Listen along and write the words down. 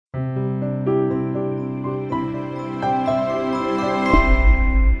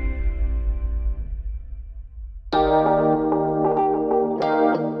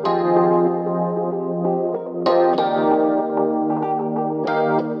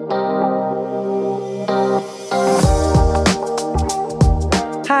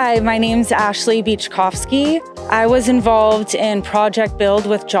Hi, my name's Ashley Beachkowski. I was involved in Project Build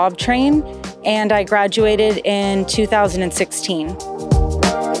with Job Train, and I graduated in 2016.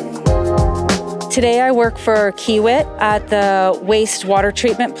 Today I work for Kiewit at the wastewater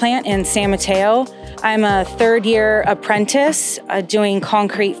treatment plant in San Mateo. I'm a third-year apprentice doing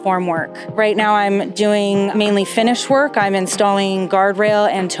concrete formwork. Right now I'm doing mainly finish work. I'm installing guardrail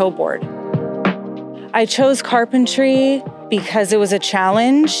and toe board. I chose carpentry because it was a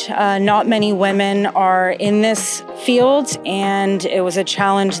challenge. Not many women are in this field, and it was a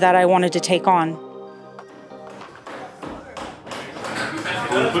challenge that I wanted to take on.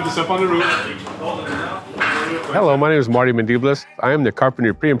 Put this up on the roof. Hello, my name is Marty Mandiblis. I am the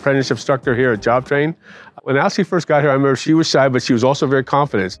Carpentry pre-apprenticeship instructor here at Job Train. When Ashley first got here, I remember she was shy, but she was also very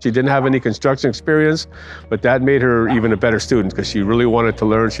confident. She didn't have any construction experience, but that made her even a better student because she really wanted to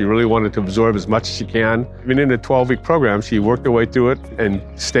learn. She really wanted to absorb as much as she can. Even in the 12-week program, she worked her way through it and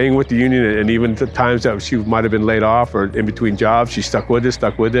staying with the union, and even the times that she might have been laid off or in between jobs, she stuck with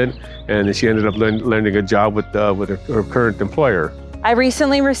it, and she ended up landing a job with her current employer. I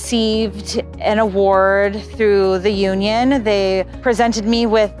recently received an award through the union. They presented me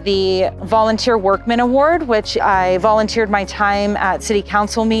with the Volunteer Workman Award, which I volunteered my time at city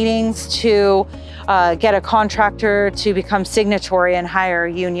council meetings to get a contractor to become signatory and hire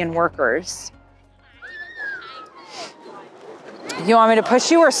union workers. You want me to push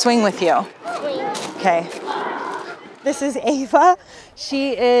you or swing with you? Swing. Okay. This is Ava.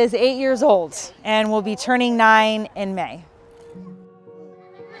 She is 8 years old and will be turning 9 in May.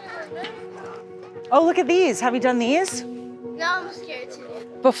 Oh, look at these. Have you done these? No, I'm scared to.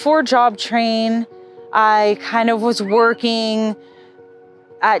 Before Job Train, I kind of was working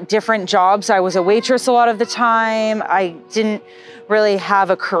at different jobs. I was a waitress a lot of the time. I didn't really have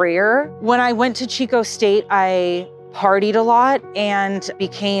a career. When I went to Chico State, I partied a lot and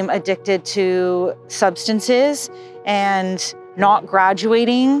became addicted to substances, and not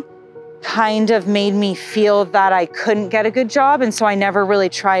graduating kind of made me feel that I couldn't get a good job, and so I never really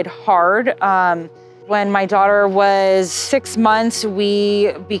tried hard. When my daughter was 6 months,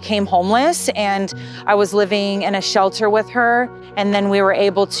 we became homeless, and I was living in a shelter with her, and then we were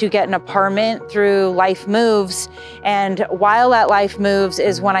able to get an apartment through Life Moves, and while at Life Moves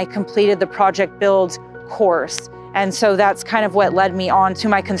is when I completed the Project Build course, and so that's kind of what led me on to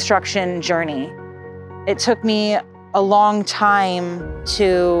my construction journey. It took me a long time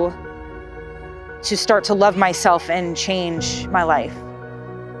to start to love myself and change my life.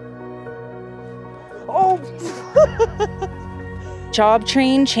 Oh! Job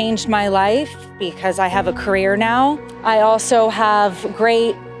Train changed my life because I have a career now. I also have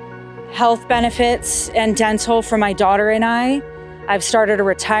great health benefits and dental for my daughter and I. I've started a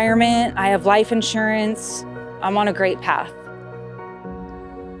retirement. I have life insurance. I'm on a great path.